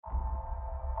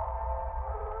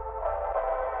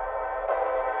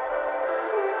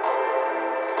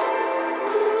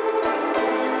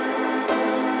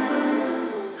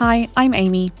Hi, I'm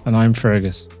Amy. And I'm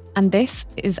Fergus. And this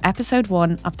is episode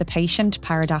 1 of the Patient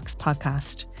Paradox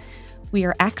podcast. We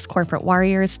are ex-corporate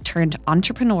warriors turned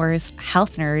entrepreneurs,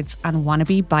 health nerds, and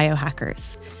wannabe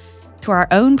biohackers. Through our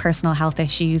own personal health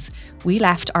issues, we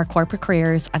left our corporate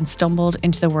careers and stumbled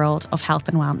into the world of health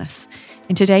and wellness.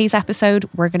 In today's episode,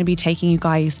 we're going to be taking you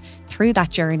guys through that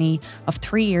journey of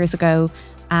 3 years ago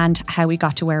and how we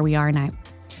got to where we are now.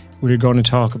 We're going to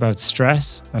talk about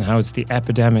stress and how it's the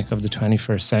epidemic of the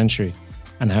 21st century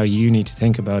and how you need to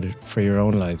think about it for your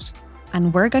own lives.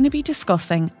 And we're going to be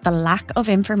discussing the lack of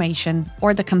information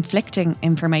or the conflicting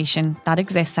information that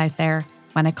exists out there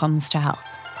when it comes to health.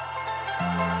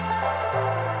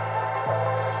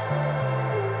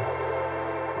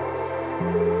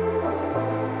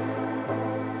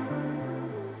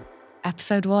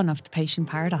 Episode 1 of the Patient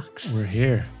Paradox. We're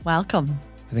here. Welcome.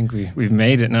 I think we've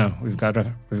made it now. We've got a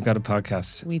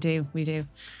podcast. We do.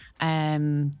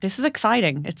 This is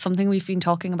exciting. It's something we've been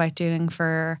talking about doing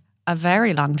for a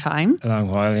very long time. A long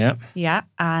while, yeah. Yeah,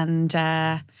 and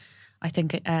I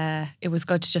think it was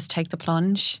good to just take the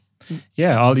plunge.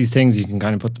 Yeah, all these things you can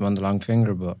kind of put them on the long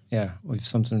finger, but yeah,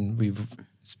 it's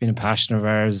been a passion of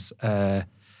ours, and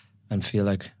feel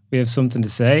like we have something to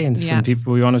say and some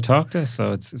people we want to talk to.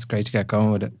 So it's great to get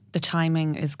going with it. The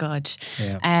timing is good.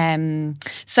 Yeah.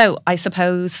 So I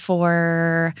suppose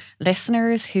for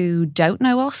listeners who don't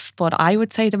know us, but I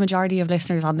would say the majority of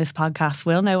listeners on this podcast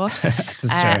will know us. At the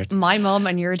start. My mum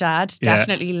and your dad,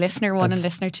 definitely listener 1 and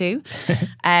listener 2.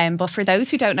 But for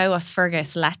those who don't know us,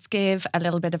 Fergus, let's give a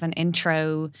little bit of an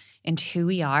intro into who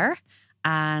we are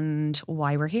and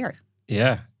why we're here.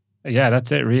 Yeah,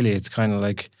 that's it really. It's kind of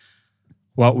like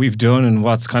what we've done and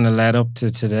what's kind of led up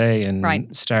to today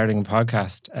and starting a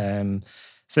podcast.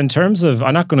 So in terms of,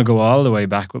 I'm not going to go all the way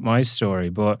back with my story,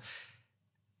 but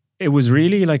it was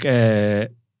really like a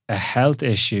health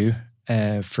issue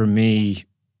for me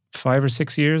 5 or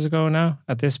 6 years ago now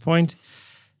at this point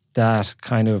that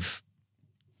kind of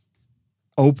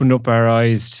opened up our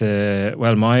eyes to,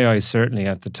 well, my eyes certainly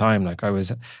at the time. Like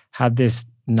had this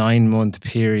 9-month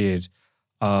period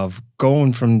of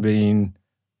going from being,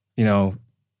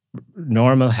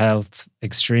 normal health,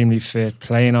 extremely fit,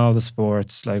 playing all the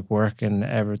sports, like working,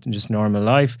 everything, just normal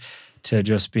life, to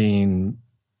just being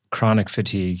chronic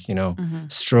fatigue,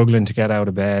 struggling to get out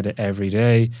of bed every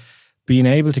day, being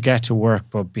able to get to work,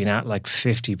 but being at like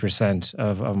 50%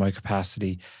 of my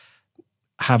capacity,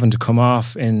 having to come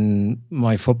off in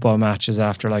my football matches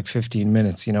after like 15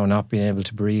 minutes, not being able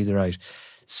to breathe right.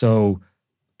 So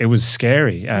it was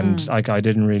scary, and I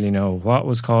didn't really know what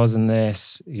was causing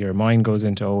this. Your mind goes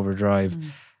into overdrive,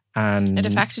 and it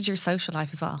affected your social life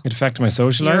as well. It affected my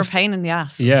social life. You were a pain in the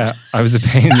ass. Yeah, I was a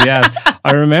pain in the ass.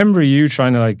 I remember you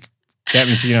trying to get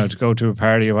me to go to a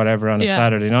party or whatever on a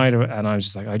Saturday night, and I was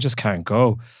just like, I just can't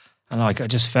go, and I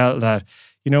just felt that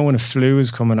when a flu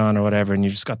is coming on or whatever, and you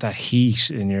just got that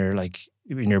heat in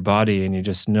your body, and you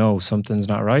just know something's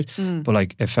not right.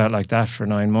 But it felt like that for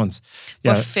 9 months.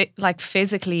 Yeah, but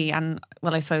physically, and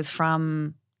well, I suppose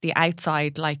from the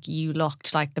outside, you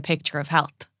looked like the picture of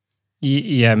health.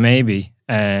 Yeah, maybe.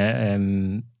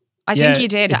 I think you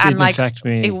did, and affect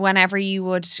me. Whenever you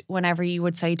would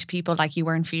say to people you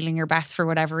weren't feeling your best for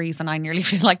whatever reason, I nearly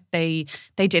feel like they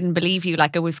didn't believe you.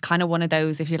 It was kind of one of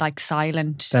those, if you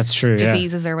silent. That's true.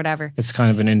 Diseases or whatever. It's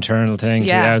kind of an internal thing.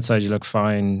 Yeah. To the outside, you look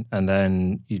fine, and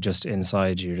then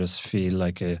inside you just feel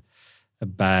like a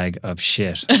bag of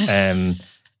shit.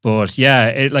 But yeah,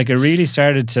 it really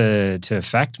started to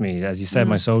affect me, as you said,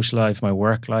 my social life, my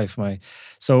work life,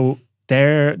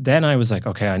 Then I was like,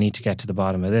 okay, I need to get to the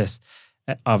bottom of this.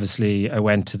 Obviously, I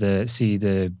went to see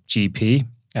the GP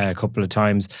a couple of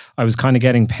times. I was kind of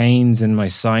getting pains in my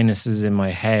sinuses in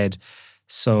my head,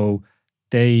 so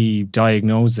they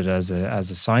diagnosed it as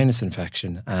a sinus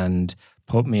infection and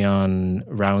put me on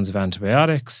rounds of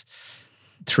antibiotics.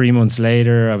 3 months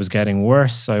later, I was getting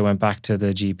worse, so I went back to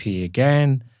the GP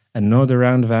again, another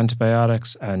round of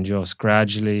antibiotics, and just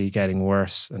gradually getting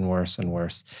worse and worse and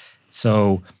worse.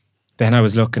 So then I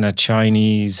was looking at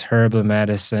Chinese herbal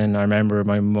medicine. I remember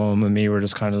my mum and me were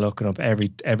just kind of looking up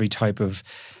every type of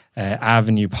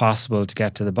avenue possible to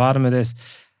get to the bottom of this.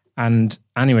 And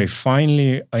anyway,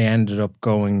 finally I ended up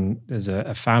going, there's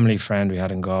a family friend we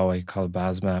had in Galway called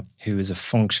Basma, who is a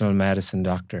functional medicine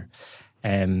doctor.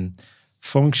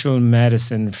 Functional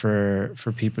medicine, for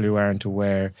people who aren't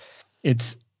aware,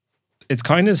 it's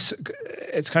kind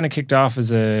of kicked off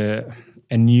as a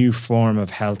new form of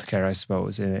healthcare, I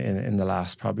suppose, in the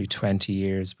last probably 20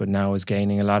 years, but now is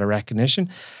gaining a lot of recognition.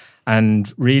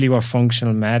 And really what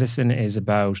functional medicine is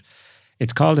about,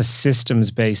 It's called a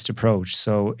systems-based approach.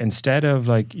 So instead of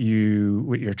like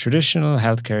with your traditional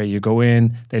healthcare, you go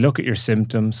in, they look at your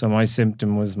symptom. So my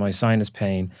symptom was my sinus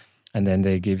pain, and then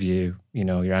they give you,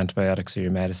 your antibiotics or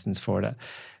your medicines for that.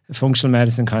 Functional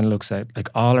medicine kind of looks at like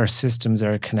all our systems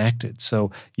are connected.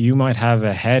 So you might have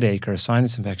a headache or a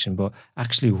sinus infection, but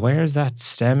actually, where's that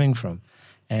stemming from?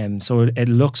 So it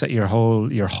looks at your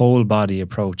whole body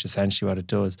approach, essentially what it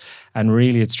does. And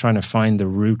really it's trying to find the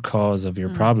root cause of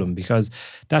your problem, because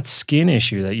that skin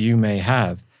issue that you may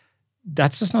have,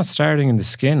 that's just not starting in the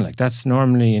skin. Like that's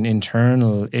normally an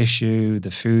internal issue,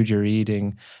 the food you're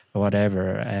eating or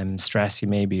whatever, stress you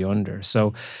may be under.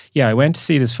 So yeah, I went to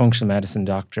see this functional medicine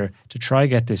doctor to try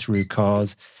get this root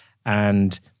cause.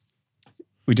 And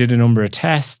we did a number of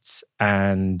tests,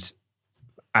 and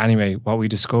anyway, what we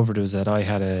discovered was that I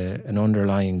had an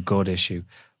underlying gut issue.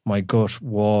 My gut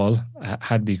wall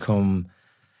had become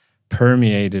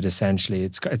permeated, essentially.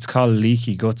 It's called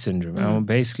leaky gut syndrome. And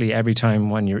basically, every time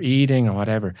when you're eating or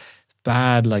whatever,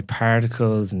 bad like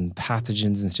particles and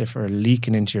pathogens and stuff are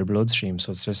leaking into your bloodstream.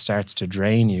 So it just starts to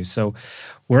drain you. So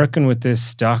working with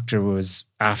this doctor was,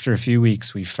 after a few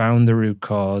weeks, we found the root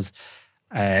cause,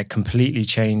 completely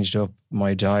changed up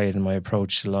my diet and my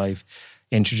approach to life,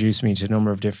 introduced me to a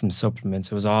number of different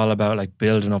supplements. It was all about like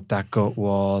building up that gut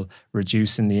wall,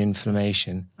 reducing the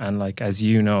inflammation. And like, as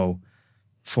you know,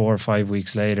 4 or 5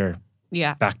 weeks later,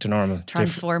 back to normal.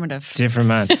 Transformative. Different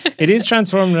man. It is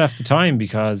transformative at the time,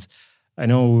 because I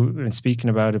know in speaking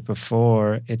about it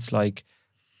before, it's like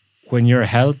when you're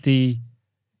healthy,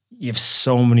 you have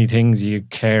so many things you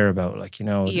care about. Like,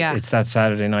 it's that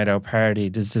Saturday night out party.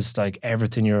 There's just like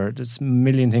everything, there's a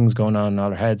million things going on in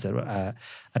all our heads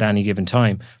at any given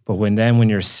time. But when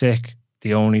you're sick,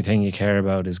 the only thing you care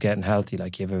about is getting healthy.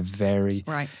 Like you have a very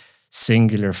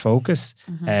singular focus.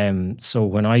 So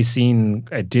when I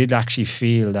did actually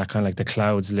feel that kind of like the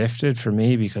clouds lifted for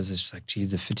me, because it's like, geez,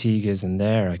 the fatigue isn't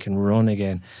there. I can run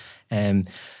again.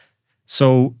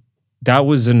 So that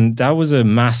was a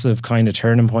massive kind of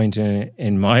turning point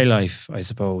in my life, I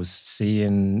suppose.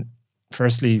 Seeing,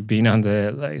 firstly, being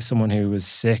on someone who was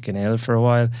sick and ill for a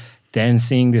while, then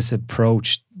seeing this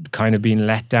approach kind of being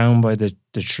let down by the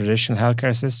traditional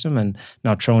healthcare system and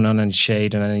not throwing on any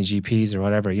shade on any GPs or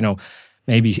whatever.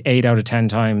 Maybe 8 out of 10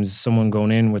 times someone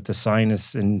going in with the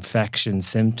sinus infection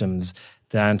symptoms,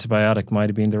 the antibiotic might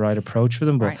have been the right approach for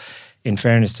them. But in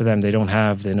fairness to them, they don't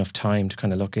have enough time to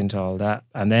kind of look into all that.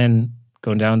 And then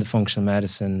going down the functional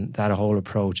medicine, that whole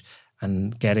approach,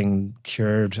 and getting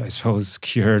cured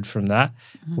from that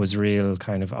was real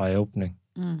kind of eye-opening.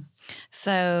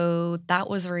 So that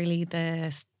was really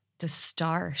the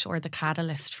start or the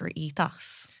catalyst for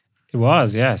Ethos. It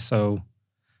was, yeah. So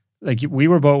like we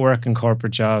were both working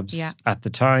corporate jobs at the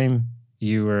time.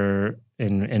 You were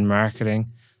in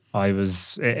marketing. I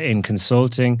was in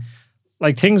consulting.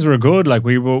 Like things were good. Like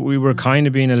we were kind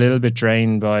of being a little bit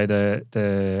drained by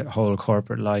the whole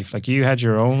corporate life. Like you had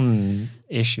your own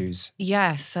issues.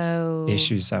 Yeah, so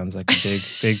issues sounds like a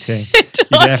big thing.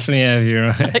 You definitely have your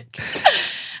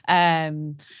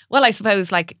own. Well, I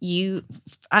suppose like you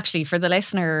actually, for the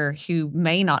listener who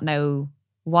may not know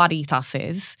what Ethos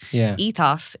is,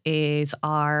 Ethos is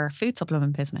our food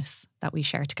supplement business that we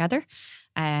share together.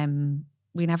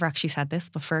 We never actually said this,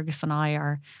 but Fergus and I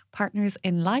are partners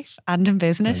in life and in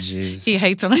business. He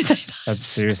hates when I say that. That's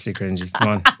seriously cringy. Come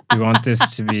on. We want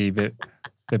this to be a bit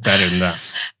better than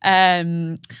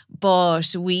that.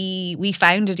 But we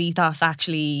founded Ethos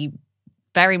actually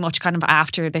very much kind of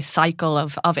after this cycle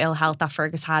of ill health that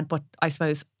Fergus had. But I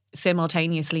suppose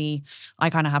simultaneously, I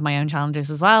kind of had my own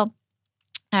challenges as well.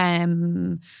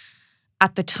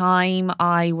 At the time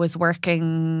I was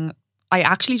working, I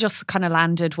actually just kind of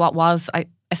landed what was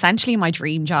essentially my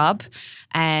dream job,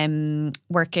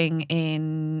 working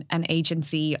in an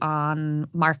agency on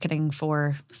marketing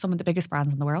for some of the biggest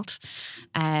brands in the world.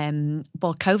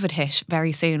 But COVID hit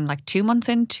very soon, like 2 months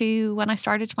into when I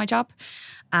started my job.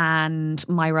 And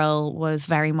my role was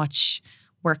very much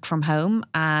work from home,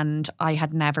 and I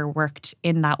had never worked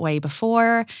in that way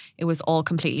before. It was all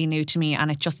completely new to me,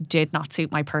 and it just did not suit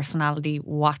my personality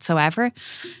whatsoever.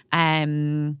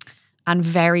 And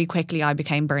very quickly I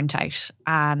became burnt out,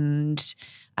 and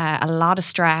a lot of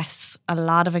stress, a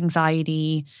lot of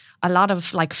anxiety, a lot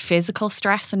of like physical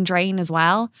stress and drain as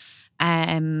well.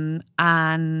 And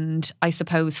I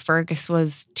suppose Fergus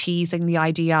was teasing the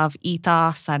idea of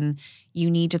Ethos, and you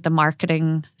needed the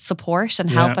marketing support and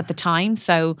help at the time.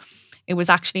 So it was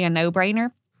actually a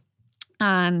no-brainer.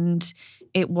 And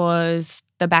it was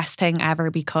the best thing ever,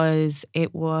 because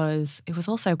it was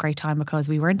also a great time because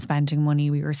we weren't spending money.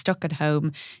 We were stuck at home.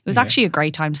 It was actually a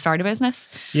great time to start a business.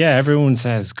 Yeah, everyone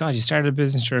says, God, you started a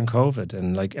business during COVID,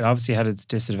 and like it obviously had its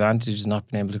disadvantages, not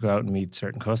being able to go out and meet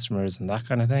certain customers and that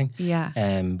kind of thing. Yeah.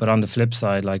 But on the flip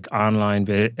side, like online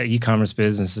e-commerce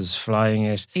businesses flying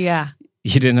it. Yeah.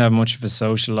 You didn't have much of a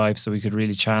social life, so we could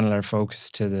really channel our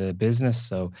focus to the business.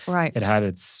 So it had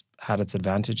its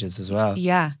advantages as well.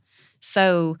 Yeah.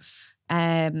 So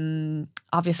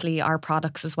obviously our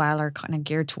products as well are kind of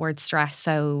geared towards stress.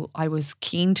 So I was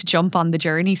keen to jump on the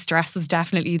journey. Stress was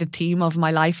definitely the theme of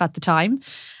my life at the time.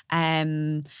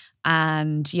 And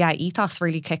yeah, Ethos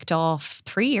really kicked off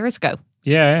 3 years ago.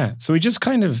 Yeah. So we just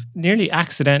kind of nearly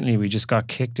accidentally, we just got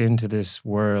kicked into this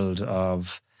world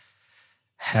of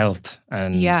health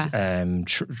and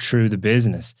through the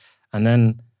business. And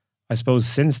then I suppose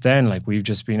since then, like we've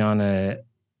just been on a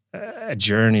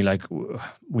journey, like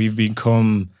we've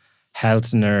become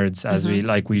health nerds as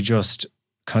we just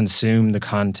consume the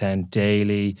content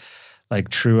daily. Like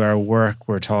through our work,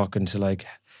 we're talking to like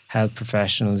health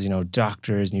professionals,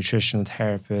 doctors, nutritional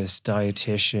therapists,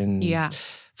 dietitians,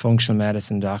 functional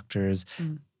medicine doctors,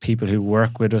 people who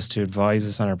work with us to advise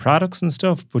us on our products and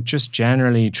stuff, but just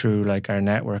generally through like our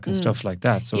network and stuff like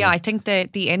that. So I think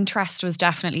that the interest was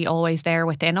definitely always there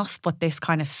within us, but this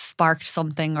kind of sparked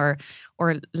something or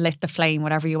lit the flame,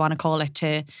 whatever you want to call it,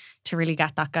 to really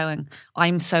get that going.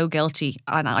 I'm so guilty,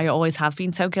 and I always have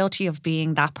been so guilty of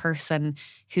being that person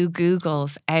who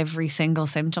Googles every single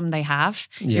symptom they have.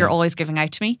 You're always giving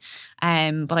out to me.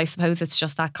 But I suppose it's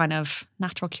just that kind of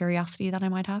natural curiosity that I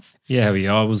might have. Yeah, we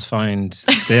always find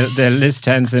they'll list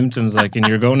 10 symptoms, like, and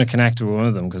you're going to connect with one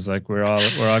of them because like we're all going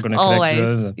to connect always, with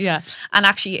one of them. Yeah. And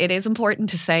actually it is important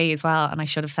to say as well, and I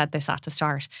should have said this at the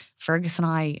start, Fergus and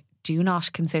I do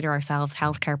not consider ourselves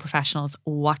healthcare professionals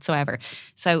whatsoever.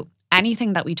 So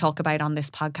anything that we talk about on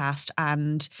this podcast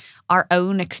and our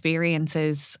own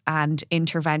experiences and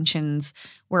interventions,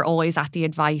 we're always at the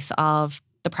advice of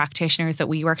the practitioners that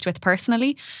we worked with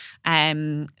personally.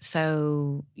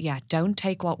 So yeah, don't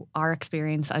take what our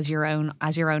experience as your own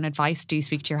advice. Do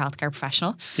speak to your healthcare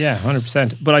professional. Yeah,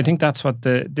 100%. But I think that's what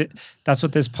that's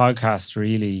what this podcast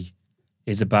really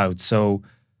is about. So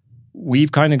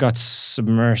we've kind of got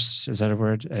submersed. Is that a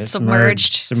word?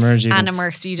 Submerged even. And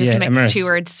immersed. You just mixed two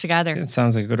words together. It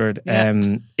sounds like a good word. Yeah.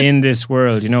 In this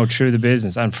world, through the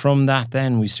business. And from that,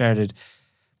 then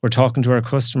we're talking to our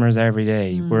customers every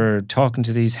day. We're talking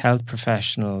to these health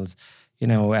professionals,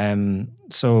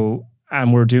 so,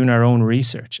 and we're doing our own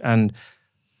research. And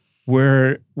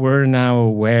we're now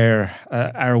aware,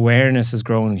 our awareness has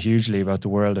grown hugely about the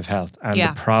world of health and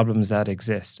the problems that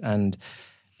exist. And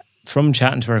from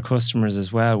chatting to our customers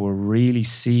as well, we're really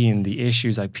seeing the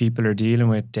issues like people are dealing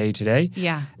with day to day.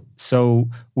 Yeah. So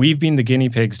we've been the guinea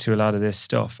pigs to a lot of this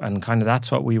stuff, and kind of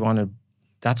that's why we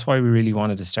really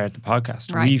wanted to start the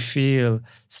podcast. Right. We feel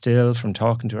still from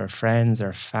talking to our friends,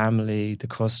 our family, the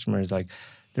customers, like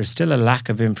there's still a lack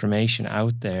of information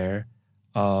out there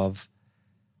of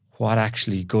what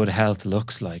actually good health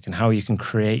looks like and how you can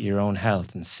create your own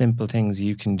health and simple things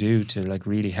you can do to like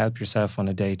really help yourself on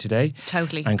a day to day.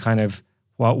 Totally. And kind of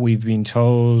what we've been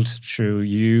told through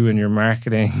you and your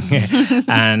marketing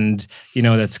and,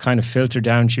 that's kind of filtered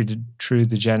down through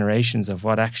the generations of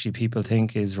what actually people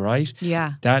think is right.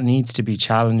 Yeah. That needs to be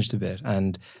challenged a bit.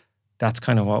 And that's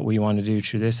kind of what we want to do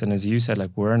through this. And as you said,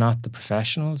 like we're not the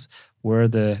professionals, we're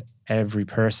the every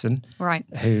person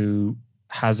who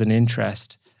has an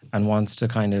interest and wants to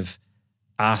kind of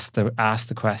ask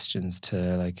the questions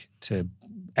to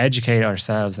educate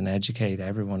ourselves and educate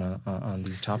everyone on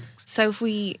these topics. So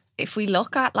if we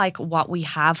look at like what we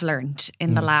have learned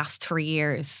in the last 3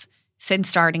 years since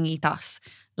starting Ethos,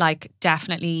 like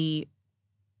definitely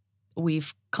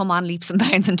we've come on leaps and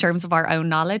bounds in terms of our own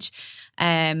knowledge.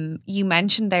 You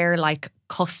mentioned there like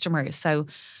customers. So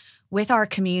with our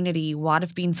community, what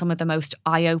have been some of the most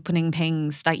eye-opening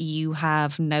things that you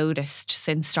have noticed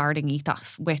since starting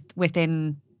Ethos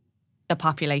within the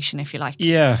population, if you like?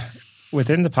 Yeah,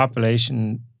 within the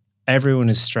population, everyone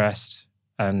is stressed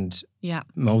and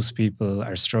most people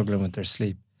are struggling with their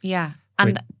sleep. Yeah,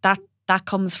 and that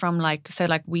comes from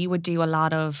we would do a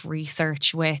lot of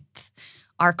research with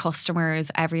our customers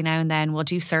every now and then. We'll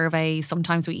do surveys.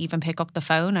 Sometimes we even pick up the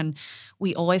phone and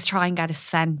we always try and get a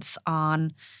sense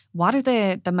on what are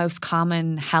the most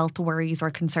common health worries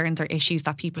or concerns or issues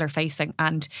that people are facing.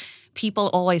 And people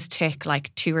always tick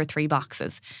like 2 or 3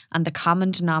 boxes. And the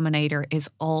common denominator is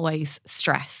always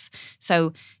stress.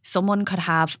 So someone could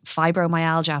have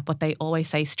fibromyalgia, but they always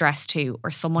say stress too. Or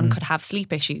someone could have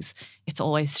sleep issues. It's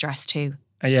always stress too.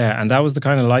 Yeah, and that was the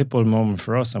kind of light bulb moment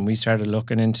for us, and we started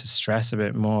looking into stress a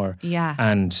bit more. Yeah.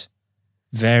 And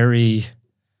very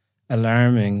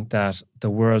alarming that the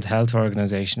World Health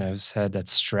Organization have said that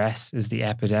stress is the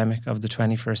epidemic of the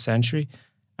 21st century,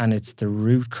 and it's the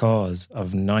root cause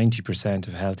of 90%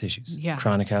 of health issues,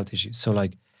 chronic health issues. So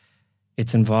like,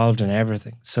 it's involved in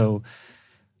everything. So,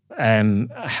 and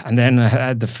then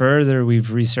the further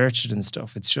we've researched it and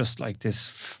stuff, it's just like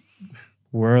this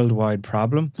worldwide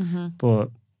problem. But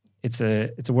it's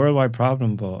a worldwide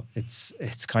problem, but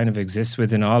it's kind of exists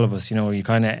within all of us. You know,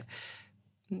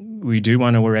 we do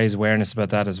want to raise awareness about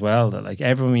that as well. That like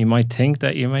everyone, you might think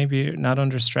that you might be not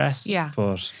under stress,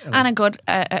 but and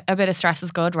a bit of stress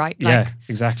is good, right? Like, yeah,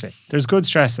 exactly. There's good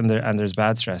stress and there's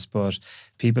bad stress, but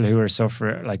people who are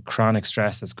suffering like chronic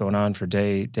stress that's going on for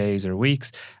days or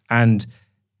weeks, and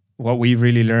what we've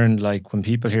really learned, like when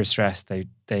people hear stress,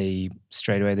 they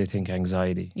straight away they think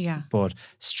anxiety. Yeah, but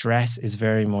stress is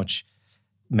very much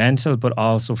mental, but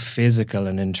also physical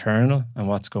and internal, and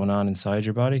what's going on inside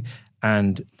your body.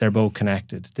 And they're both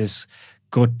connected. This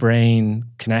gut-brain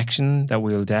connection that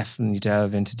we'll definitely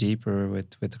delve into deeper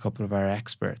with a couple of our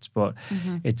experts. But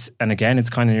it's kind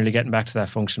of nearly getting back to that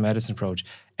functional medicine approach.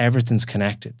 Everything's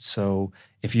connected. So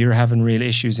if you're having real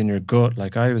issues in your gut,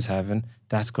 like I was having,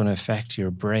 that's going to affect your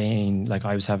brain. Like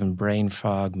I was having brain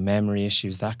fog, memory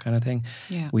issues, that kind of thing.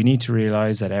 Yeah. We need to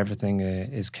realize that everything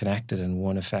is connected and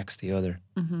one affects the other.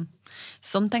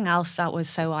 Something else that was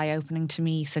so eye-opening to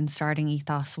me since starting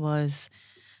Ethos was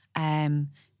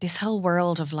this whole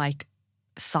world of like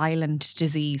silent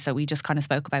disease that we just kind of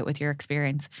spoke about with your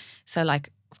experience. So like,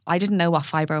 I didn't know what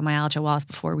fibromyalgia was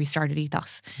before we started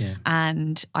Ethos. Yeah.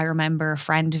 And I remember a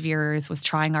friend of yours was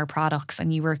trying our products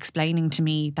and you were explaining to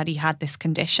me that he had this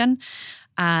condition.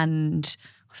 And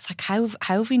I was like, how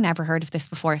have we never heard of this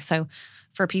before? So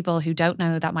for people who don't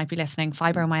know that might be listening,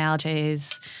 fibromyalgia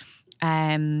is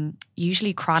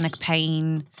usually chronic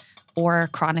pain or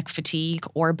chronic fatigue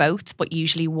or both, but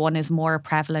usually one is more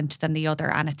prevalent than the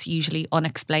other and it's usually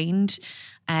unexplained.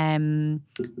 And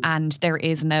there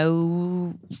is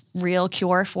no real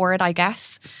cure for it, I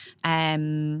guess.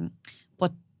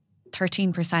 But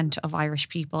 13% of Irish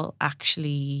people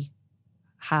actually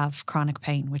have chronic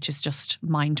pain, which is just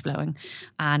mind-blowing.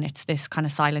 And it's this kind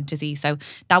of silent disease. So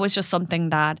that was just something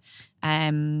that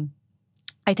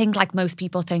I think like most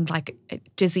people think like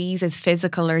disease is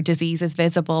physical or disease is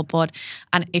visible,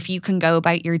 and if you can go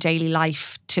about your daily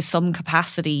life to some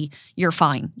capacity, you're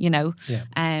fine, you know? Yeah.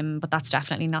 But that's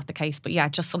definitely not the case. But yeah,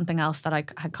 just something else that I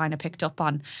had kind of picked up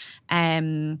on.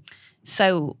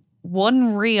 So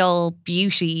one real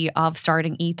beauty of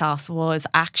starting Ethos was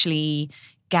actually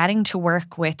getting to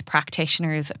work with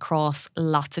practitioners across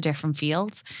lots of different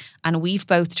fields. And we've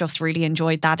both just really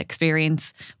enjoyed that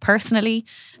experience personally.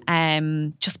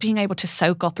 Just being able to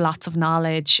soak up lots of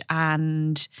knowledge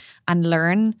and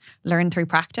learn through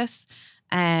practice.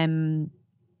 And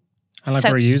like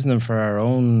we're using them for our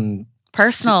own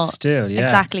personal still, yeah.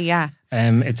 Exactly, yeah.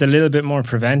 It's a little bit more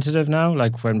preventative now.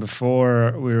 Like when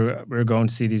before we were going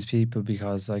to see these people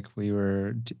because like we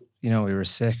were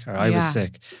sick or I was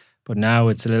sick. But now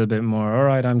it's a little bit more, all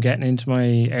right, I'm getting into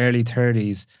my early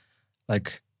 30s.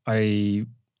 Like you're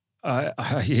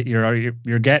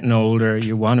getting older.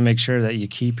 You want to make sure that you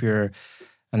keep your,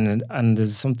 and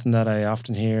there's something that I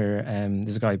often hear,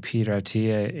 there's a guy, Peter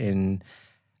Attia in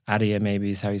Adia, maybe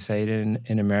is how you say it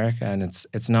in America. And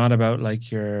it's not about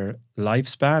like your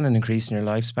lifespan and increasing your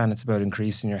lifespan. It's about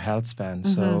increasing your health span.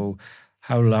 So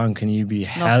how long can you be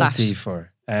healthy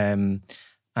for?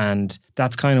 And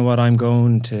that's kind of what I'm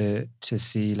going to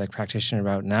see like practitioner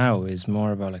about now is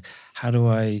more about like, how do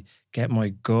I get my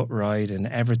gut right and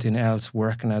everything else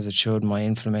working as it should, my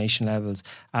inflammation levels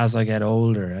as I get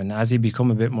older and as you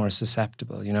become a bit more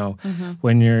susceptible, you know,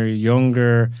 when you're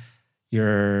younger,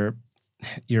 your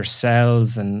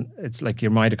cells and it's like your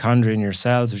mitochondria in your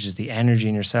cells, which is the energy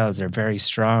in your cells, they're very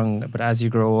strong. But as you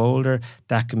grow older,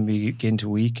 that can begin to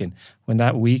weaken. When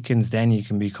that weakens, then you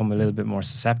can become a little bit more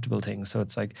susceptible to things. So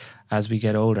it's like, as we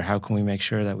get older, how can we make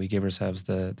sure that we give ourselves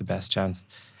the best chance?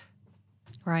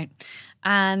 Right.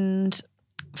 And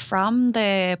from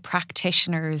the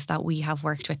practitioners that we have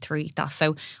worked with through Ethos,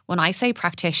 so when I say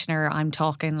practitioner, I'm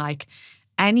talking like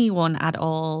anyone at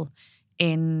all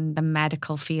in the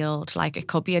medical field. Like it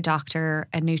could be a doctor,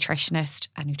 a nutritionist,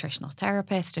 a nutritional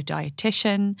therapist, a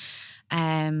dietitian.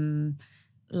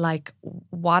 Like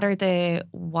what are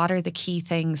the key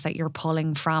things that you're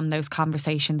pulling from those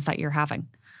conversations that you're having?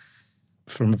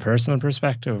 From a personal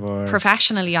perspective or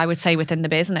professionally, I would say within the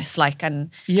business, like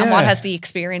and what has the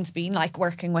experience been like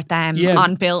working with them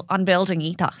on building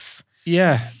Ethos?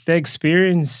 Yeah, the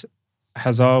experience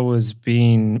has always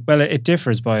been, well, it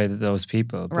differs by those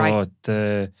people, Right. but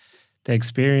the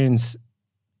experience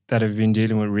that I've been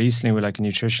dealing with recently with like a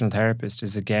nutritional therapist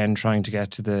is again trying to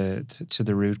get to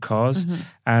the root cause,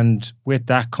 and with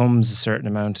that comes a certain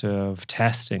amount of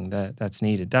testing that's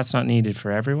needed. That's not needed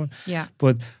for everyone, Yeah.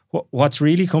 but what's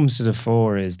really comes to the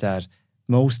fore is that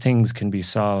most things can be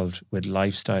solved with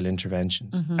lifestyle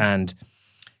interventions, and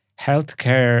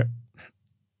healthcare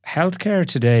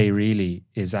today really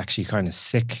is actually kind of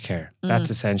sick care. That's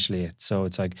essentially it. So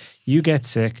it's like you get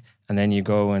sick and then you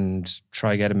go and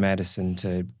try get a medicine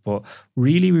but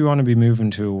really we want to be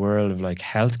moving to a world of like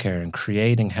healthcare and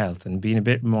creating health and being a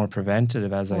bit more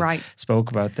preventative, as I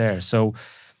spoke about there. So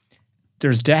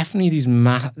there's definitely these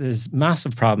there's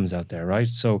massive problems out there, right?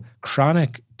 So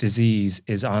chronic disease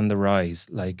is on the rise,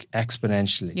 like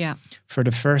exponentially. Yeah. For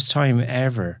the first time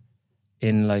ever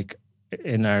in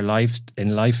our lifetimes,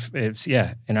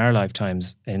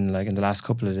 in the last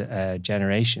couple of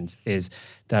generations, is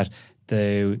that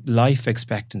the life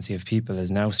expectancy of people is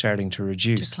now starting to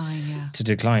reduce,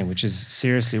 decline, which is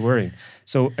seriously worrying.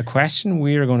 So a question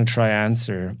we are going to try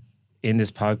answer in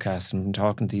this podcast and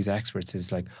talking to these experts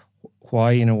is like,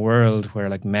 why in a world where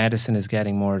like medicine is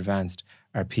getting more advanced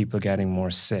are people getting more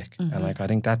sick? And like I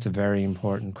think that's a very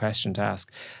important question to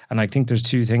ask. And I think there's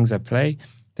two things at play.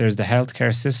 There's the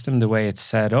healthcare system, the way it's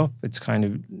set up. It's kind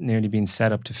of nearly been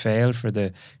set up to fail for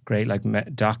the great like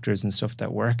doctors and stuff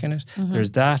that work in it.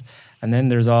 There's that. And then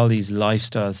there's all these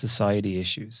lifestyle society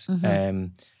issues.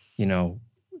 You know,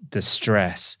 the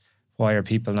stress. Why are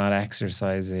people not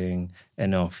exercising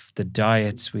enough? The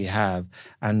diets we have.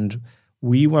 And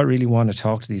we really want to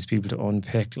talk to these people to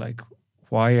unpick like,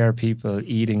 why are people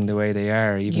eating the way they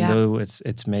are, even though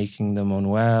it's making them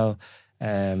unwell?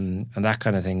 And that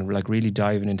kind of thing, like really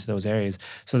diving into those areas.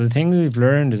 So the thing we've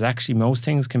learned is actually most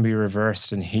things can be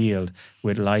reversed and healed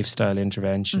with lifestyle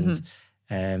interventions.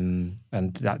 And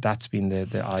that's been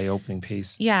the eye-opening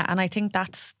piece. Yeah, and I think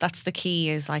that's the key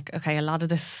is like, okay, a lot of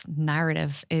this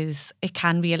narrative is, it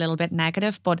can be a little bit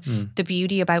negative, but the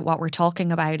beauty about what we're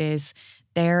talking about is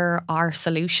there are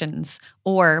solutions,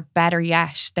 or better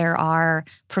yet, there are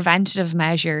preventative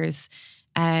measures.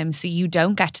 So you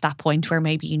don't get to that point where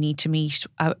maybe you need to meet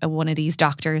one of these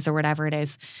doctors or whatever it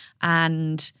is.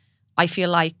 And I feel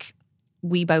like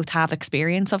we both have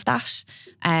experience of that.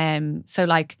 So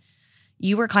like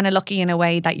you were kind of lucky in a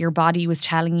way that your body was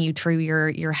telling you through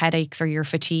your headaches or your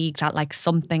fatigue that like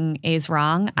something is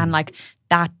wrong. And like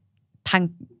that,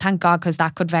 thank God, because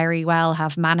that could very well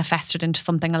have manifested into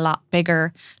something a lot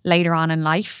bigger later on in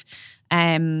life.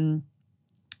 And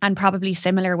probably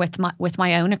similar with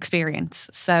my own experience.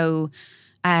 So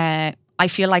I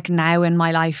feel like now in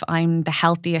my life, I'm the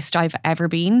healthiest I've ever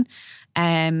been.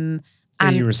 And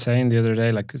you were saying the other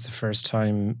day, like it's the first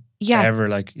time ever,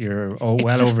 like you're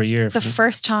over a year. The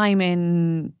first time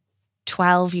in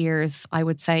 12 years, I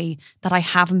would say, that I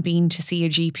haven't been to see a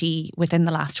GP within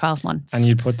the last 12 months. And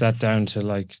you'd put that down to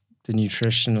like the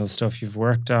nutritional stuff you've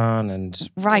worked on and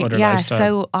other lifestyle.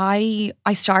 So I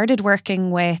started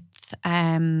working with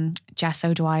Jess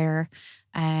O'Dwyer,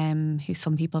 who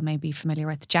some people may be familiar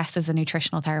with. Jess is a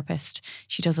nutritional therapist.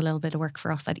 She does a little bit of work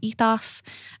for us at Ethos.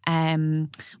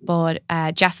 But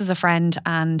Jess is a friend,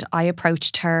 and I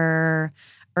approached her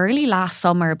early last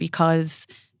summer because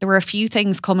there were a few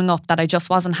things coming up that I just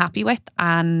wasn't happy with,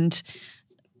 and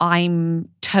I'm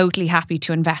totally happy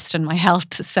to invest in my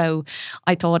health. So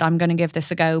I thought I'm going to give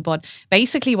this a go. But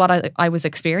basically what I was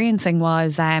experiencing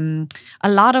was a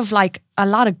lot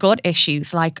of good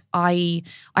issues. Like I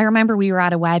remember we were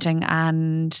at a wedding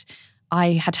and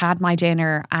I had my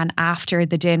dinner, and after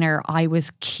the dinner I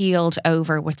was keeled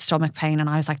over with stomach pain, and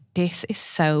I was like, this is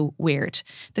so weird.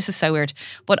 This is so weird.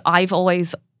 But I've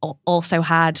always also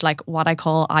had like what I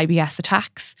call IBS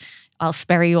attacks. I'll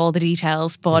spare you all the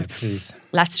details, but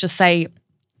let's just say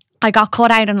I got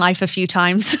caught out in life a few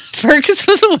times. Fergus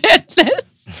was a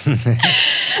witness.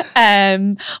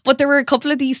 But there were a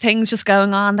couple of these things just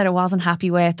going on that I wasn't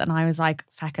happy with. And I was like,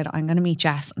 fuck it, I'm going to meet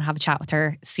Jess and have a chat with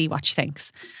her, see what she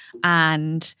thinks.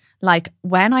 And like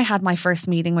when I had my first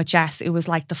meeting with Jess, it was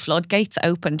like the floodgates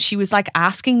opened. She was like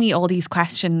asking me all these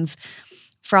questions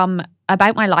from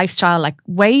about my lifestyle, like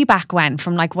way back when,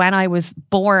 from like when I was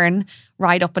born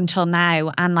right up until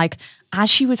now. And like as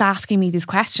she was asking me these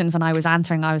questions and I was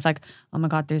answering, I was like, oh my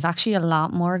God, there's actually a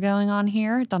lot more going on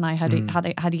here than I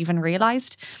had even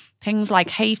realized. Things like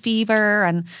hay fever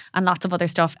and lots of other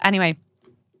stuff. Anyway,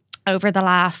 over the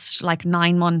last like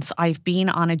 9 months, I've been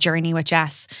on a journey with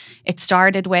Jess. It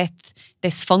started with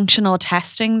this functional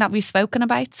testing that we've spoken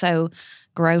about. So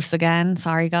gross again.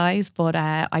 Sorry, guys. But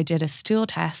I did a stool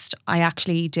test. I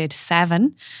actually did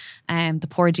 7. The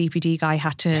poor DPD guy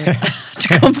had to, to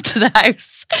come to the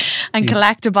house and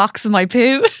collect a box of my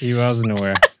poo. He wasn't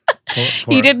aware.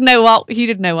 Poor. He didn't know what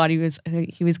he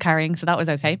was carrying, so that was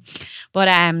okay. But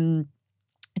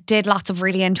did lots of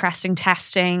really interesting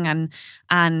testing,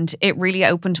 and it really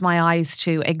opened my eyes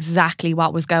to exactly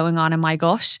what was going on in my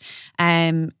gut.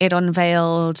 It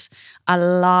unveiled a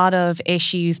lot of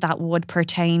issues that would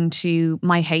pertain to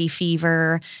my hay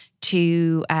fever,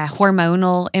 to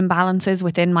hormonal imbalances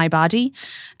within my body.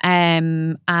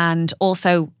 And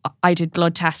also I did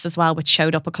blood tests as well, which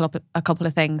showed up a couple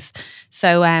of things.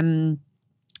 So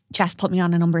Jess put me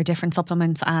on a number of different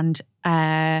supplements, and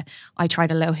I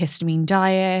tried a low histamine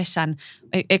diet, and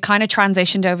it kind of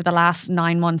transitioned over the last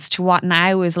 9 months to what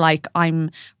now is like I'm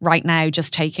right now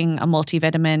just taking a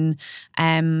multivitamin,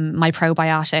 my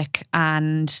probiotic,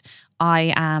 and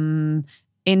I am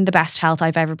in the best health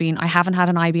I've ever been. I haven't had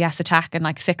an IBS attack in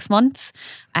like 6 months.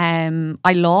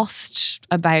 I lost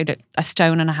about 1.5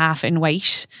 stone in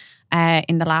weight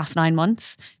in the last 9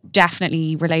 months,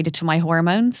 definitely related to my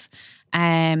hormones.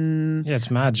 Yeah,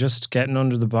 it's mad just getting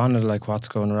under the bonnet, like what's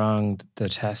going wrong, the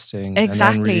testing,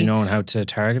 exactly. And then really knowing how to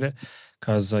target it.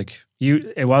 Because like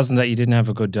it wasn't that you didn't have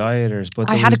a good diet, but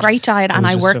I had a great diet, and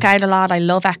I work out a lot. I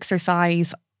love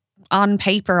exercise. On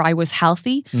paper, I was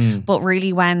healthy, but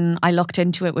really when I looked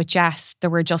into it with Jess, there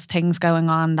were just things going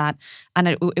on and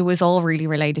it was all really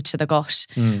related to the gut.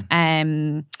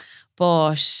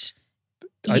 But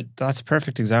that's a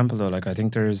perfect example though. Like I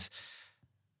think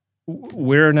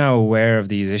we're now aware of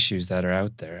these issues that are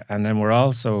out there, and then we're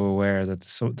also aware that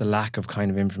the lack of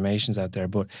kind of information's out there.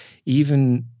 But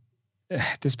even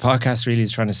this podcast really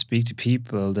is trying to speak to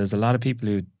people. There's a lot of people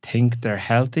who think they're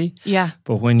healthy. Yeah.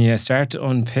 But when you start to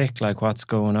unpick like what's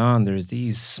going on, there's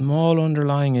these small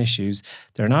underlying issues.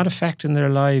 They're not affecting their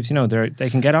lives. You know, they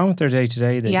can get on with their day to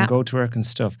day. They can go to work and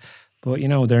stuff. But, you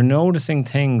know, they're noticing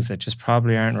things that just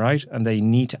probably aren't right, and they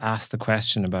need to ask the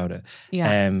question about it.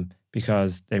 Yeah.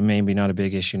 Because they may be not a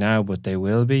big issue now, but they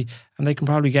will be. And they can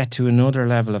probably get to another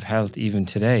level of health even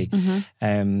today.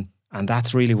 Mm-hmm. And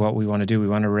that's really what we want to do. We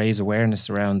want to raise awareness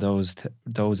around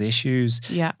those issues,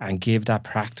 and give that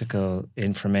practical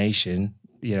information,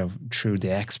 you know, through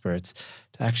the experts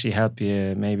to actually help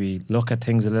you maybe look at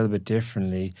things a little bit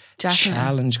differently. Definitely.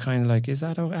 Challenge kind of like, is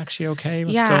that actually okay?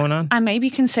 What's going on? And maybe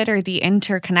consider the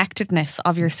interconnectedness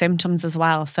of your symptoms as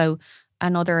well. So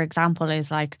another example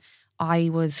is like, I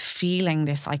was feeling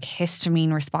this like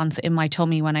histamine response in my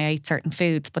tummy when I ate certain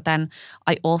foods, but then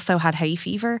I also had hay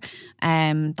fever.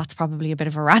 That's probably a bit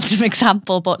of a random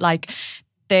example, but like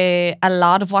a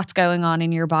lot of what's going on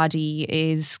in your body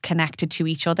is connected to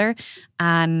each other,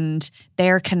 and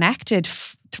they're connected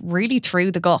really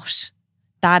through the gut.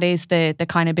 That is the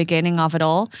kind of beginning of it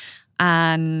all.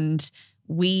 And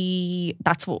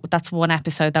that's one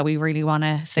episode that we really want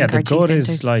to sink our teeth into. The gut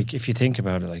is like, if you think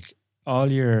about it, like all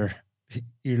your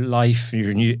life,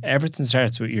 everything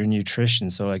starts with your nutrition.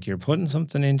 So like you're putting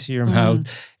something into your mouth,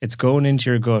 it's going into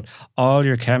your gut. All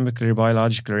your chemical, your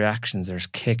biological reactions are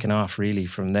kicking off really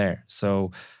from there.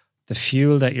 So the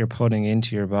fuel that you're putting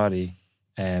into your body,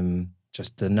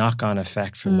 just the knock-on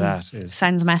effect from that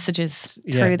sends messages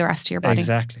through the rest of your body.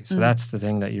 Exactly. So that's the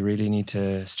thing that you really need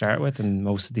to start with. And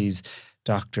most of these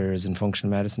doctors and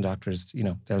functional medicine doctors, you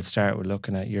know, they'll start with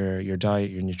looking at your diet,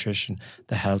 your nutrition,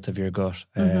 the health of your gut,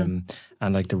 and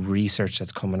like the research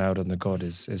that's coming out on the gut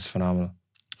is phenomenal.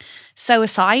 So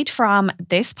aside from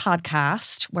this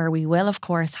podcast, where we will of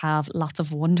course have lots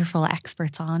of wonderful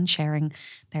experts on sharing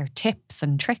their tips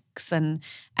and tricks and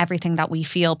everything that we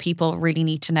feel people really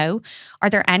need to know, are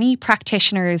there any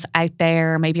practitioners out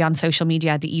there, maybe on social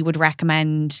media, that you would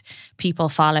recommend people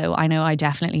follow? I know I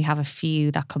definitely have a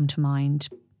few that come to mind.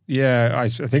 Yeah, I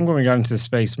think when we got into the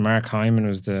space, Mark Hyman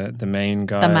was the main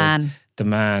guy. The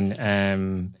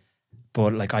man.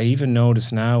 But like I even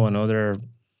notice now on other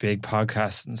big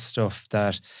podcasts and stuff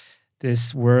that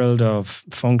this world of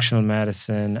functional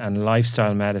medicine and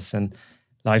lifestyle medicine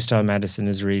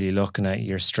is really looking at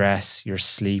your stress, your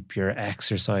sleep, your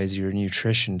exercise, your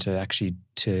nutrition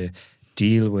to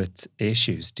deal with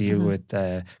issues, with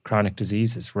chronic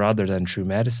diseases rather than through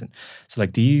medicine. So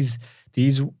like this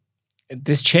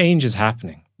change is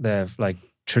happening. The like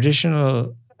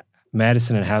traditional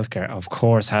medicine and healthcare, of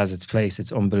course, has its place.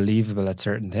 It's unbelievable at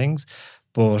certain things.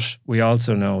 But we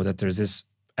also know that there's this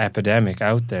epidemic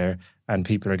out there and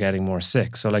people are getting more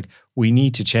sick. So like we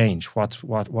need to change. What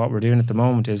we're doing at the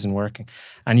moment isn't working.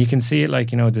 And you can see it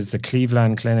like, you know, there's the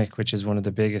Cleveland Clinic, which is one of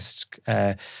the biggest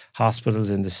hospitals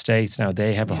in the States. Now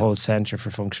they have a whole centre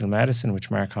for functional medicine, which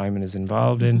Mark Hyman is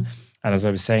involved in. And as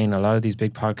I was saying, a lot of these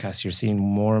big podcasts, you're seeing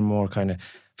more and more kind of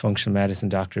functional medicine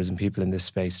doctors and people in this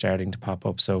space starting to pop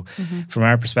up. So from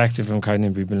our perspective,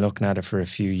 we've been looking at it for a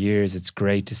few years. It's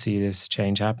great to see this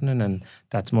change happening, and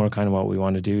that's more kind of what we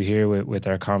want to do here with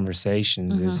our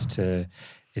conversations is to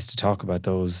talk about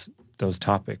those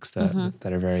topics that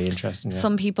are very interesting. Yeah.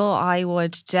 Some people I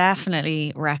would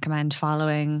definitely recommend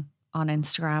following on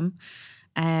Instagram.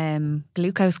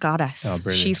 Glucose Goddess. Oh,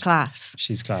 brilliant. She's class.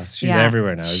 She's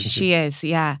everywhere now, isn't she? She is,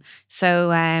 yeah. So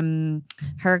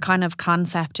her kind of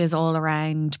concept is all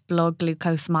around blood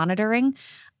glucose monitoring,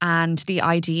 and the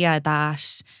idea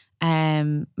that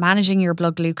managing your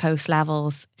blood glucose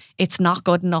levels, it's not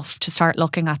good enough to start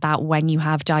looking at that when you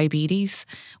have diabetes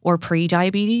or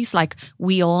pre-diabetes. Like,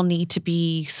 we all need to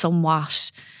be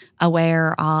somewhat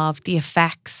aware of the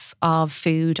effects of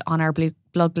food on our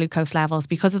blood glucose levels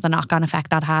because of the knock-on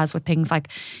effect that has with things like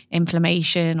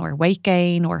inflammation or weight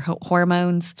gain or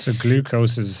hormones. So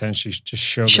glucose is essentially just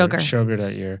sugar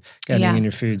that you're getting in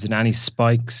your foods, and any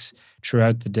spikes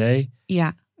throughout the day,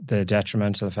 the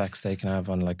detrimental effects they can have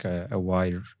on like a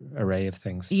wide array of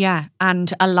things. Yeah,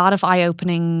 and a lot of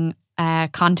eye-opening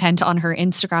content on her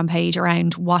Instagram page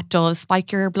around what does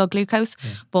spike your blood glucose.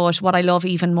 But what I love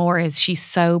even more is she's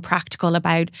so practical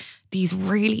about these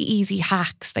really easy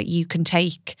hacks that you can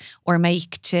take or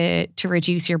make to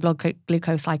reduce your blood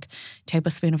glucose, like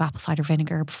tablespoon of apple cider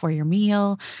vinegar before your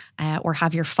meal, or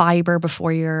have your fibre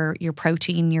before your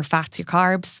protein, your fats, your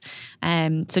carbs.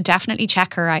 So definitely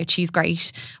check her out. She's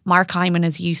great. Mark Hyman,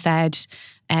 as you said,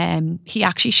 he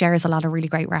actually shares a lot of really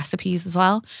great recipes as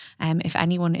well. If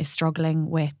anyone is struggling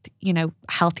with,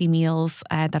 healthy meals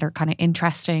that are kind of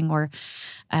interesting or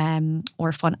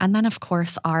fun. And then, of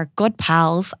course, our good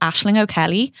pals, Aisling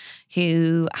O'Kelly,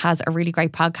 who has a really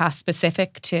great podcast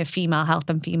specific to female health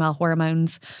and female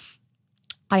hormones.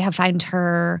 I have found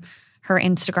her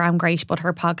Instagram great, but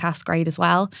her podcast great as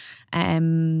well,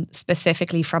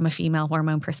 specifically from a female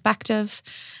hormone perspective.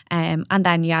 And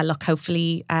then,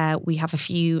 hopefully we have a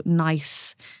few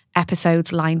nice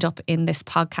episodes lined up in this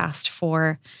podcast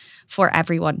for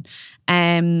everyone.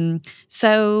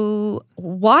 So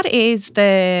what is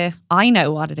I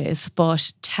know what it is,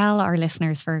 but tell our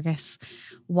listeners, Fergus,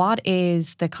 what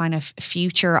is the kind of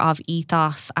future of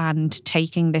Ethos and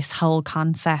taking this whole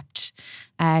concept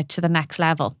to the next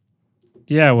level?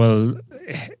 Yeah, well,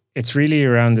 it's really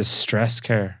around the stress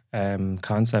care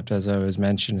concept, as I was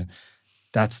mentioning.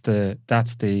 That's the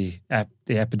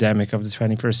epidemic of the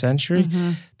 21st century.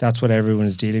 That's what everyone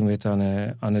is dealing with on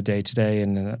a day-to-day,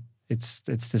 and it's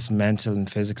this mental and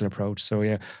physical approach. So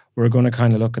yeah, we're going to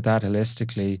kind of look at that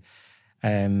holistically,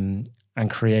 and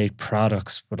create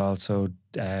products, but also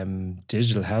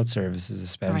digital health services,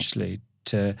 especially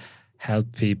to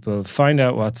help people find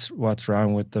out what's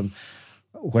wrong with them,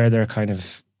 where their kind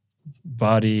of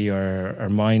body or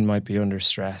mind might be under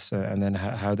stress, and then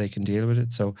how they can deal with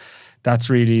it. So that's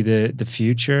really the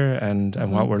future and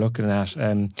what we're looking at.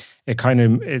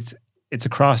 It's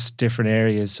across different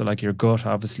areas. So like your gut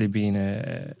obviously being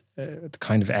the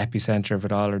kind of epicenter of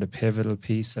it all, or the pivotal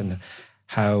piece, and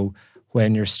how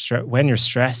when you're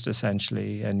stressed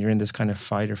essentially and you're in this kind of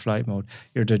fight or flight mode,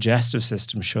 your digestive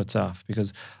system shuts off,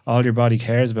 because all your body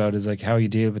cares about is like how you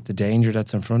deal with the danger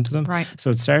that's in front of them. Right. So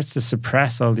it starts to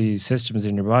suppress all these systems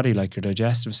in your body, like your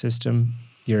digestive system,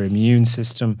 your immune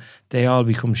system. They all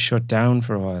become shut down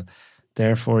for a while.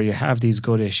 Therefore, you have these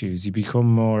gut issues. You become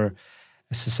more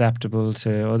susceptible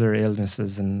to other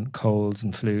illnesses and colds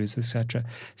and flus, etc.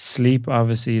 Sleep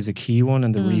obviously is a key one,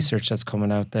 and the research that's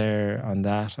coming out there on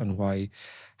that, and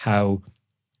how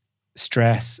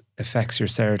stress affects your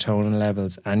serotonin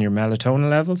levels and your melatonin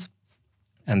levels,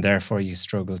 and therefore you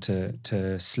struggle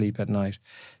to sleep at night.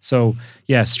 So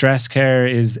yeah, stress care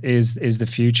is the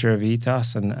future of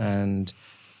Ethos, and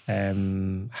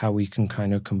how we can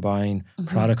kind of combine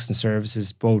products and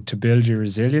services both to build your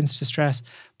resilience to stress,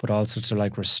 but also to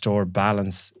like restore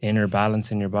balance, inner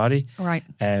balance in your body. Right.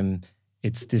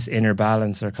 It's this inner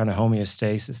balance or kind of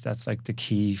homeostasis that's like the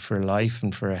key for life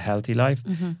and for a healthy life.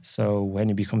 So when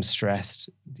you become stressed,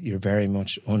 you're very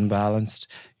much unbalanced.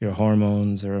 Your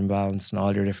hormones are imbalanced and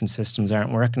all your different systems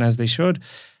aren't working as they should.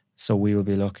 So we will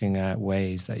be looking at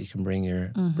ways that you can bring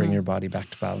your body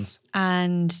back to balance.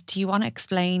 And do you want to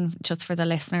explain, just for the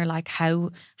listener, like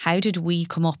how did we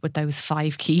come up with those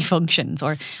 5 key functions?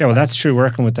 That's true.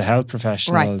 Working with the health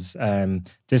professionals, right.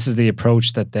 This is the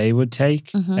approach that they would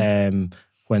take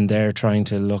when they're trying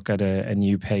to look at a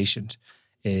new patient,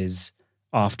 is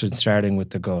often starting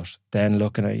with the gut, then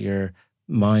looking at your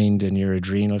mind and your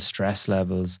adrenal stress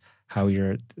levels, how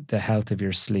the health of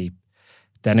your sleep.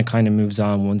 then it kind of moves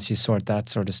on. Once you sort that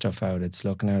sort of stuff out, it's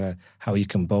looking at how you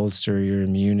can bolster your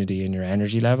immunity and your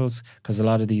energy levels. Because a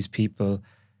lot of these people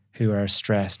who are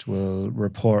stressed will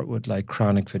report with like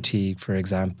chronic fatigue, for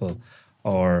example,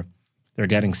 or they're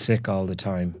getting sick all the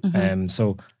time.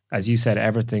 So as you said,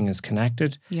 everything is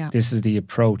connected. Yeah. This is the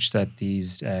approach that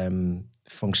these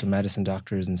functional medicine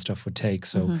doctors and stuff would take.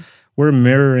 So we're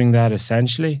mirroring that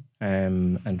essentially,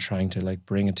 and trying to like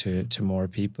bring it to more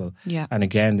people. Yeah. And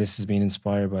again, this has been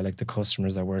inspired by like the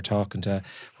customers that we're talking to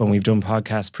when we've done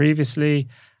podcasts previously,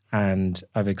 and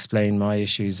I've explained my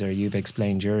issues or you've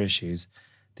explained your issues.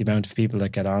 The amount of people that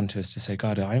get on to us to say,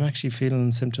 God, I'm actually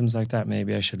feeling symptoms like that.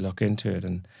 Maybe I should look into it.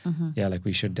 And yeah, like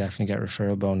we should definitely get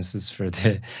referral bonuses for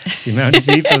the amount of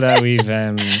people that we've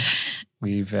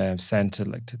sent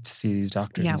to see these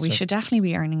doctors. Yeah, and we stuff. should definitely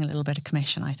be earning a little bit of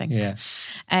commission, I think. Yeah.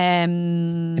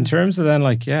 In terms of then,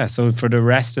 like, yeah, so for the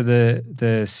rest of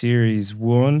the series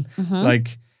one,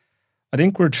 like, I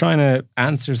think we're trying to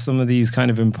answer some of these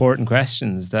kind of important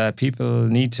questions that people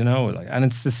need to know. Like, and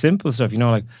it's the simple stuff, you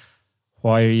know, like,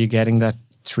 why are you getting that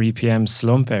 3 p.m.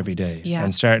 slump every day? Yeah.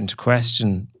 And starting to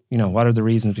question, you know, what are the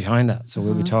reasons behind that? So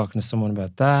we'll be talking to someone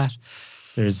about that.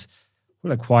 There's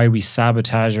like why we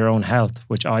sabotage our own health,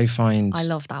 which I find... I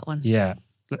love that one. Yeah.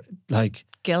 Like...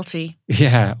 Guilty.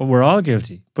 Yeah, we're all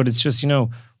guilty. But it's just, you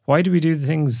know, why do we do the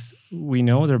things we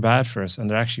know they're bad for us and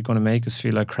they're actually going to make us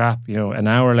feel like crap, you know, an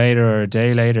hour later or a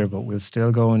day later, but we'll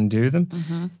still go and do them.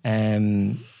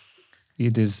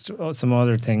 There's some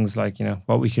other things like, you know,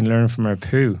 what we can learn from our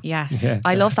poo. Yes. Yeah.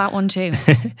 I love that one too.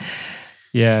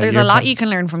 Yeah. There's a lot you can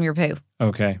learn from your poo.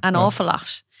 Okay. An awful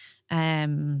lot.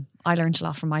 I learned a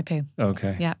lot from my poo.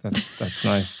 Okay. Yeah. That's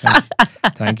nice.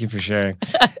 Thank you for sharing.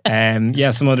 Yeah,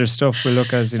 some other stuff we'll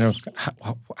look at, you know,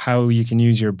 how you can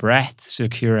use your breath to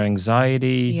cure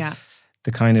anxiety. Yeah.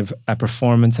 The kind of a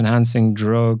performance enhancing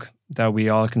drug that we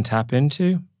all can tap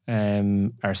into.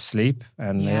 Our sleep,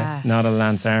 and not a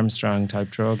Lance Armstrong type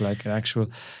drug, like an actual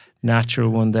natural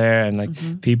one there. And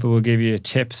like people will give you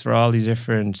tips for all these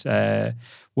different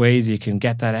ways you can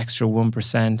get that extra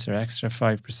 1% or extra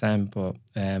 5%. But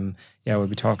yeah, we'll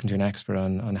be talking to an expert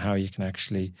on how you can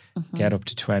actually get up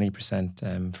to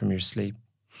 20% from your sleep.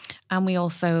 And we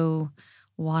also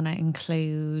want to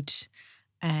include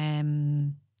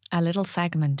a little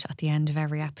segment at the end of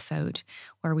every episode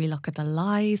where we look at the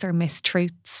lies or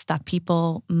mistruths that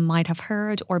people might have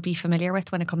heard or be familiar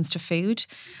with when it comes to food.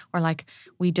 Or like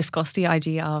we discuss the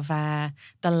idea of the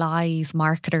lies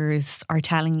marketers are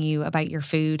telling you about your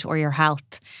food or your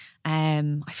health.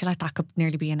 I feel like that could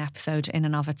nearly be an episode in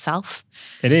and of itself.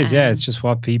 It is, yeah. It's just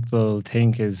what people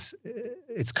think it's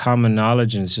common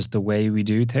knowledge and it's just the way we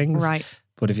do things. Right.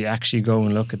 But if you actually go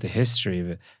and look at the history of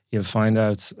it, you'll find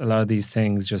out a lot of these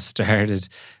things just started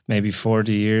maybe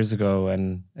 40 years ago,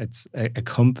 and it's a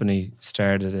company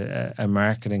started a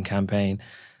marketing campaign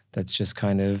that's just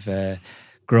kind of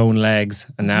grown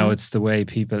legs, and now it's the way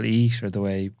people eat or the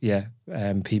way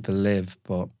people live.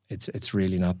 But it's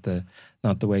really not the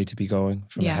way to be going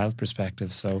from a health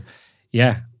perspective. So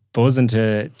yeah, buzzing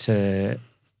to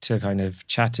kind of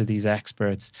chat to these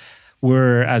experts.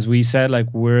 We're, as we said, like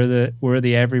we're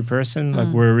the every person.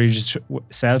 Like we're really just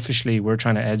selfishly, we're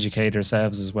trying to educate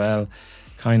ourselves as well,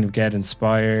 kind of get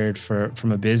inspired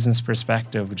from a business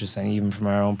perspective, just and even from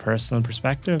our own personal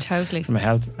perspective. Totally. From a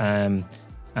health,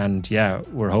 and yeah,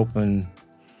 we're hoping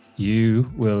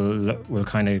you will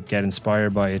kind of get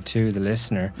inspired by it too, the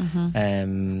listener,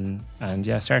 and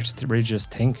yeah, start to really just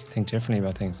think differently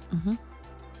about things.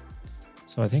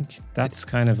 So I think that's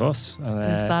kind of us. Is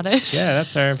that it? Yeah,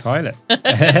 that's our pilot,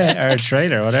 our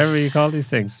trailer, whatever you call these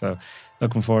things. So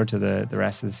looking forward to the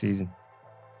rest of the season.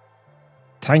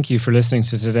 Thank you for listening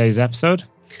to today's episode.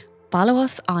 Follow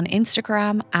us on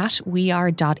Instagram at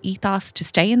weare.ethos to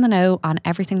stay in the know on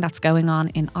everything that's going on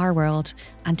in our world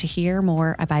and to hear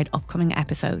more about upcoming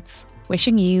episodes.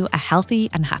 Wishing you a healthy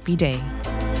and happy day.